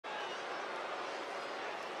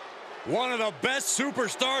One of the best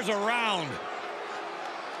superstars around.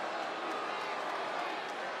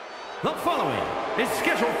 The following is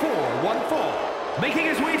scheduled for one fall, making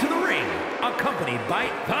his way to the ring, accompanied by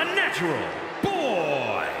the Natural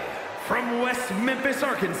Boy. From West Memphis,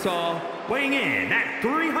 Arkansas, weighing in at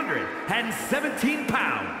 317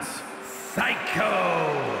 pounds,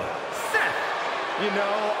 Sycho. Seth. You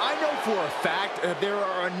know, I know for a fact there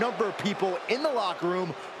are a number of people in the locker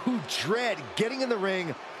room who dread getting in the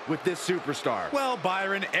ring with this superstar. Well,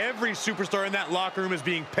 Byron, every superstar in that locker room is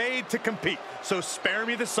being paid to compete, so spare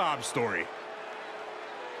me the sob story.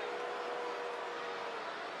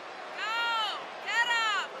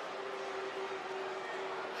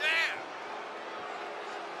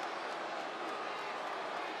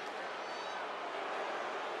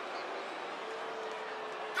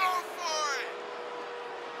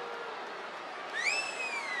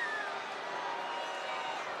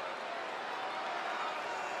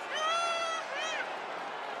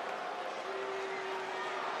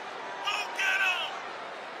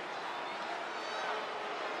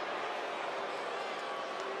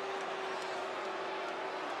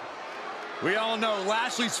 We all know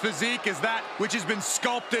Lashley's physique is that which has been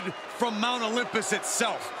sculpted from Mount Olympus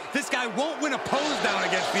itself. This guy won't win a pose down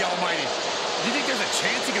against the Almighty. Do you think there's a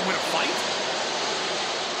chance he can win a fight?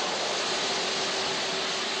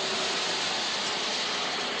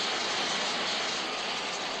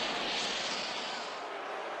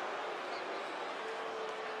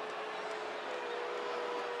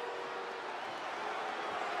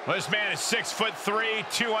 Well, this man is 6'3",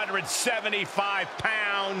 275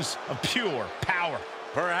 pounds of pure power.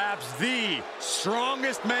 Perhaps the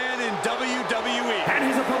strongest man in WWE. And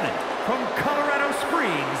his opponent from Colorado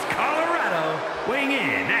Springs, Colorado, weighing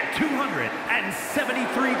in at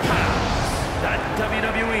 273 pounds, the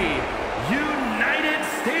WWE United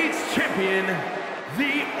States Champion,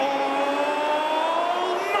 the Almighty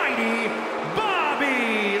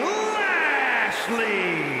Bobby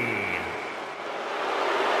Lashley.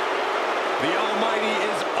 The Almighty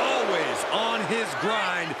is always on his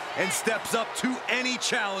grind and steps up to any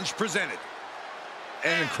challenge presented.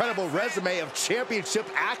 An incredible resume of championship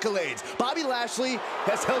accolades. Bobby Lashley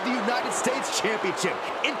has held the United States Championship,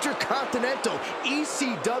 Intercontinental,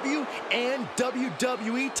 ECW, and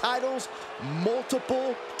WWE titles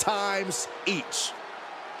multiple times each.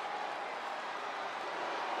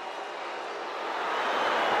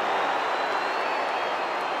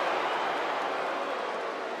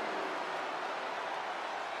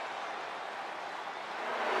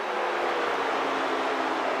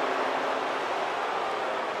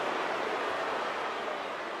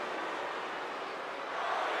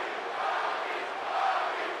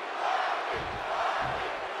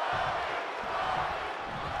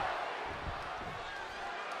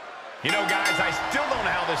 You know, guys, I still don't know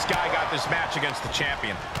how this guy got this match against the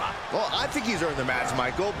champion. Well, I think he's earned the match,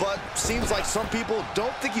 Michael, but seems like some people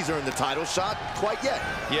don't think he's earned the title shot quite yet.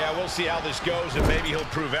 Yeah, we'll see how this goes, and maybe he'll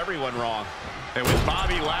prove everyone wrong. And with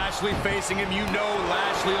Bobby Lashley facing him, you know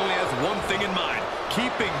Lashley only has one thing in mind: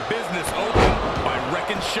 keeping business open by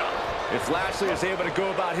wrecking shop. If Lashley is able to go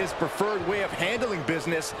about his preferred way of handling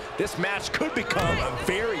business, this match could become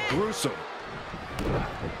very gruesome.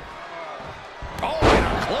 Oh, and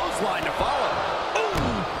a clothesline to follow.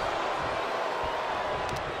 Ooh.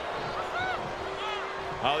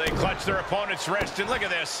 Oh, they clutch their opponent's wrist, and look at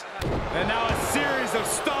this. And now a series of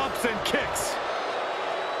stomps and kicks.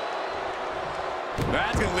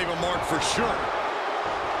 That's going to leave a mark for sure.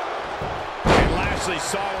 And Lashley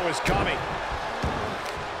saw what was coming.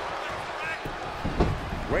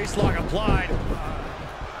 Waistlock applied.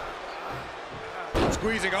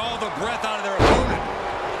 Squeezing all the breath out of their opponent.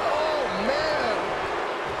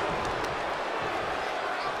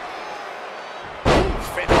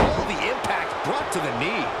 Brought to the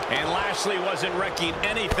knee. And Lashley wasn't wrecking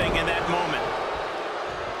anything in that moment.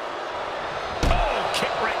 Oh,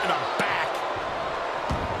 kick right to the back.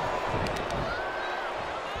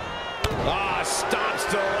 Ah, stomps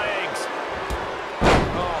to the legs.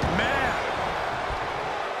 Oh, man.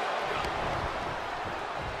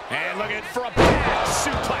 And looking for a back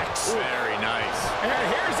suplex. Very nice.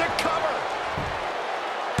 And here's a cover.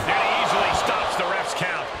 And he easily stops the ref's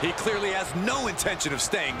count. He clearly has no intention of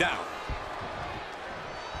staying down.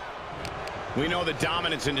 We know the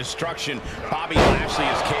dominance and destruction Bobby Lashley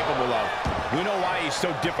is capable of. We know why he's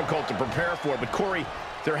so difficult to prepare for. But, Corey,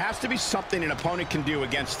 there has to be something an opponent can do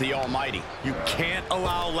against the Almighty. You can't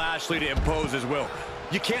allow Lashley to impose his will.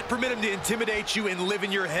 You can't permit him to intimidate you and live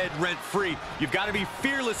in your head rent-free. You've got to be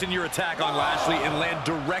fearless in your attack on Lashley and land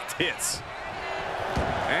direct hits.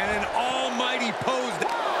 And an Almighty pose.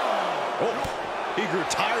 Oh. He grew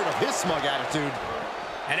tired of his smug attitude.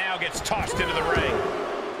 And now gets tossed into the ring.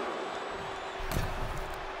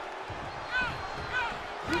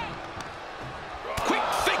 Quick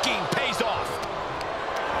thinking pays off.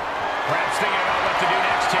 Perhaps thinking about what to do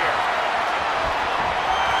next here.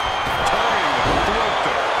 Turning the throat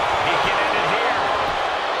there. He can end it here.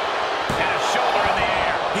 And a shoulder in the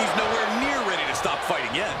air. He's nowhere near ready to stop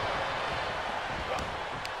fighting yet.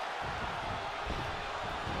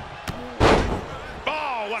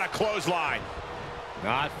 Oh, what a clothesline.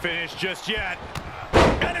 Not finished just yet.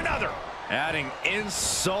 And another. Adding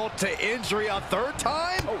insult to injury a third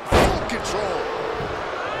time? Oh, full control.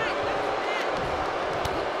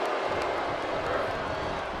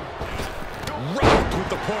 Rocked with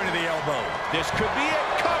the point of the elbow. This could be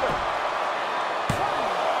it. Cover.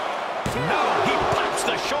 No, he pops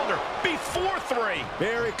the shoulder before 3.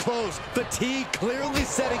 Very close. Fatigue clearly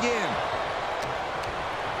setting in.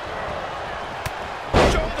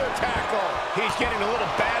 Shoulder tackle. He's getting a little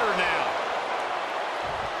battered now.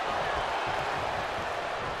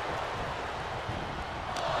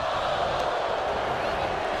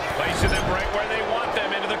 Placing them right where they want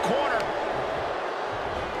them, into the corner.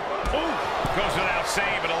 Ooh, goes without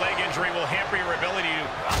saying, but a leg injury will hamper your ability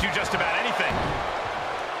to do just about anything.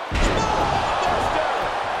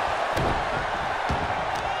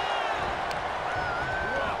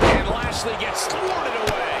 And Lashley gets thwarted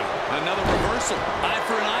away. Another reversal. Eye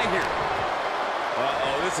for an eye here.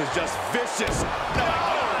 Uh-oh, this is just vicious. No,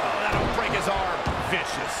 that'll break his arm.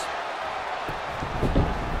 Vicious.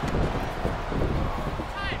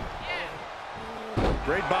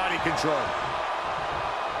 Great body control.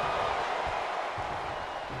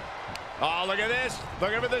 Oh, look at this.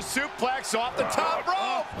 Look at the suplex off the top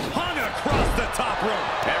rope. Hung across the top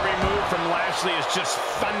rope. Every move from Lashley is just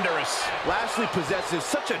thunderous. Lashley possesses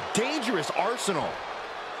such a dangerous arsenal.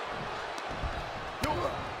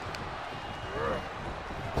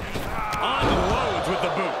 Unloads with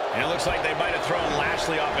the boot. And it looks like they might have thrown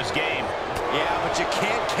Lashley off his game. Yeah, but you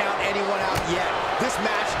can't count anyone out yet. This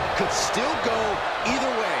match could still go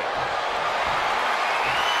either way.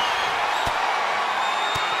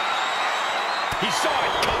 He saw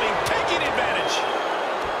it coming, taking advantage.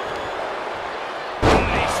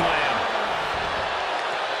 Body slam.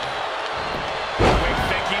 Quick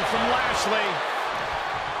thinking from Lashley.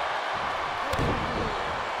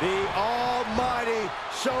 The Almighty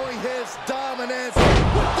showing his dominance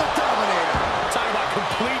with the Dominator. Talk about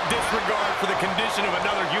complete disregard for the condition of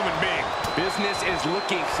another human being. Business is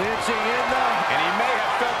looking. Cinching in the... And he may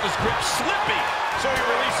have felt his grip slipping, so he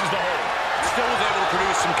releases the hold. Still was able to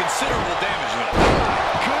produce some considerable damage, though.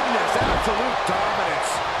 Goodness, absolute dominance.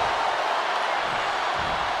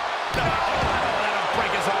 That'll break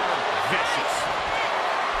his arm. Vicious.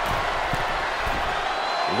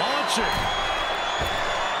 Launching.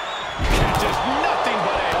 Catches nothing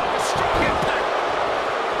but a strong impact.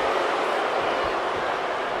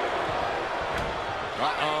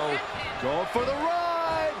 Uh-oh. Going for the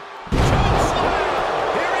ride. Chokeslam.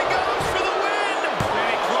 Here he goes for the win. And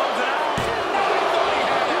he closes it out. No, he thought he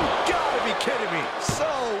had it. You gotta be kidding me. So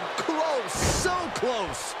close, so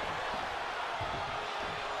close.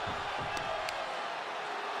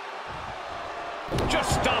 Just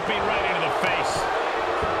stomping right into the face.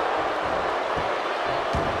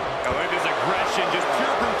 Oh, look at his aggression, just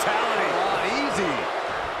pure brutality. Not easy.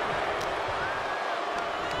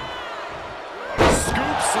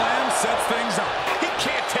 Scoop slam sets things up. He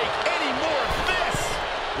can't take any more of this.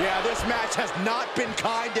 Yeah, this match has not been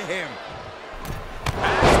kind to him.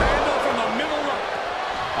 Axe handle from the middle rope.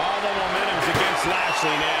 All the momentum's against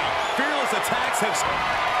Lashley now. Fearless attacks have...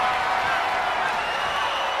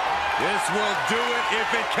 This will do it if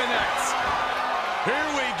it connects. Here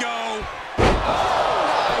we go.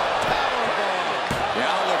 The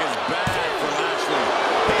outlook is bad for Lashley.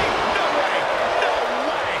 No way. No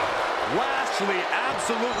way. Lashley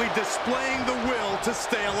absolutely displaying the will to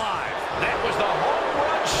stay alive. That was the home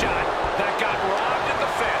run shot that got robbed at the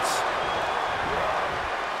fence.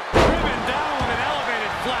 Driven down with an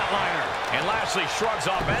elevated flatliner. And Lashley shrugs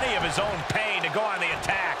off any of his own pain to go on the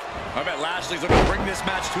attack. I bet Lashley's looking to bring this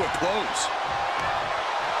match to a close.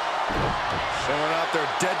 Showing out their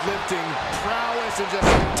deadlifting prowess and just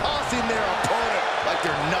tossing their opponent like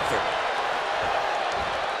they're nothing.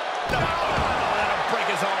 That'll break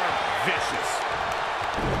his arm. Vicious.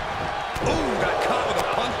 Ooh, got caught with a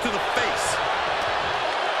punch to the face.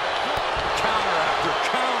 Counter after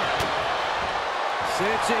counter.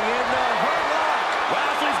 Cinching in the hurt lock.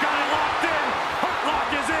 Lashley's got it locked in. Hurt lock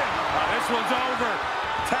is in. This one's over.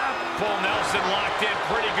 Tap. Full Nelson locked in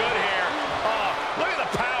pretty good here. Oh, look at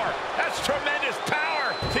the power. That's tremendous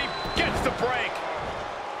power. He gets the break.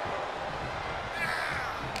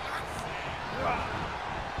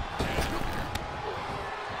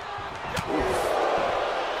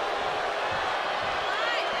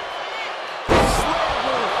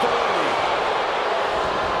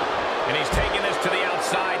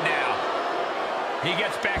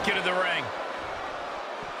 back into the ring.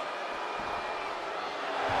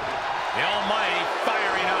 The Almighty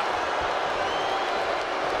firing up.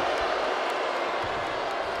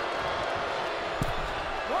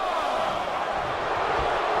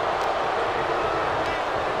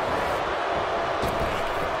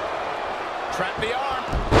 Trap the arm.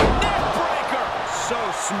 Neck breaker. So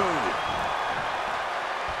smooth.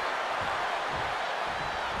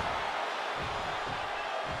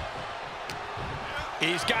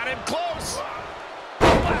 He's got him close.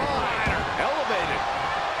 Elevated.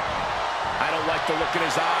 I don't like the look in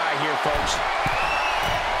his eye here, folks.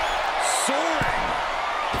 Soaring.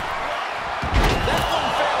 That one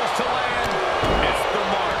fails to land. It's the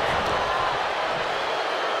mark.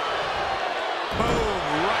 Boom,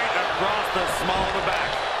 right across the small of the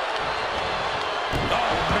back. Oh,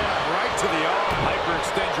 man, right to the arm.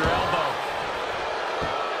 Hyperextend your elbow.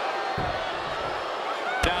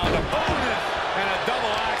 Down to bonus. And a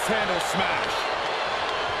double axe handle smash.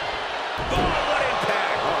 Oh, what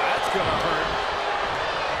impact. Oh, that's going to hurt.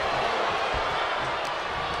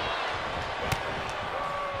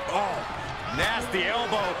 Oh, nasty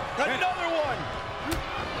elbow. Another one.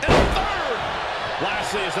 And a third.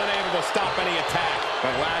 Lashley is unable to stop any attack.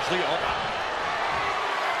 But Lashley, I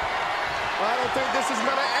don't think this is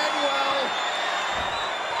going to end well.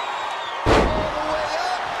 All the way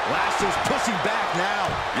up. Lashley's pushing back now.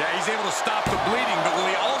 yeah, he's able to stop the bleeding, but will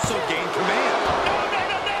he also gain command? No, no,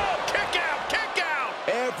 no, no! Kick out, kick out!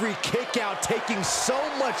 Every kick out taking so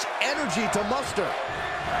much energy to muster.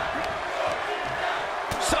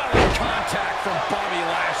 Solid contact from Bobby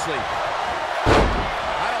Lashley.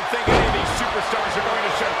 I don't think any of these superstars are going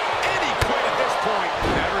to show any quit at this point.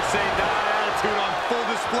 Never say die attitude on full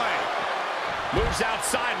display. Moves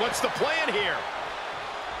outside. What's the plan here?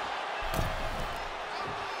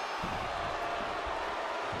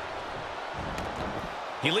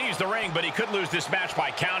 He leaves the ring, but he could lose this match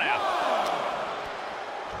by countout.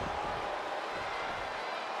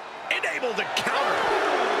 Enabled to counter.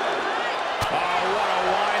 Oh, what a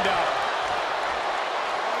wind-up.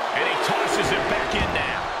 And he tosses it back in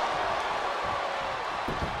now.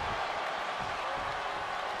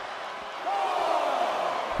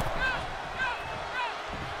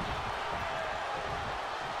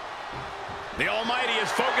 The Almighty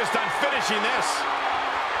is focused on finishing this.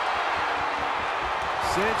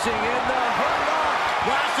 Cinching in the hurt lock.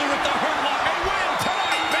 Lashley with the hurt lock. A win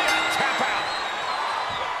tonight. Man, tap out.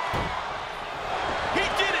 He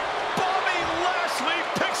did it. Bobby Lashley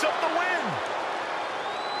picks up the win.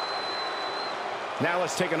 Now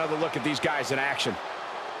let's take another look at these guys in action.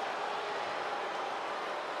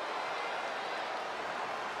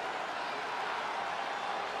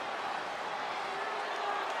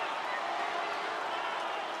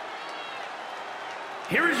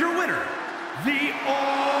 Here is your winner, the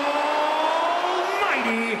Almighty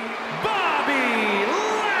Bobby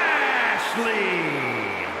Lashley.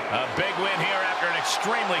 A big win here after an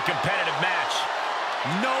extremely competitive match.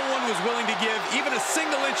 No one was willing to give even a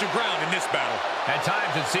single inch of ground in this battle. At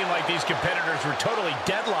times it seemed like these competitors were totally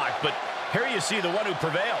deadlocked, but here you see the one who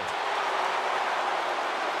prevailed.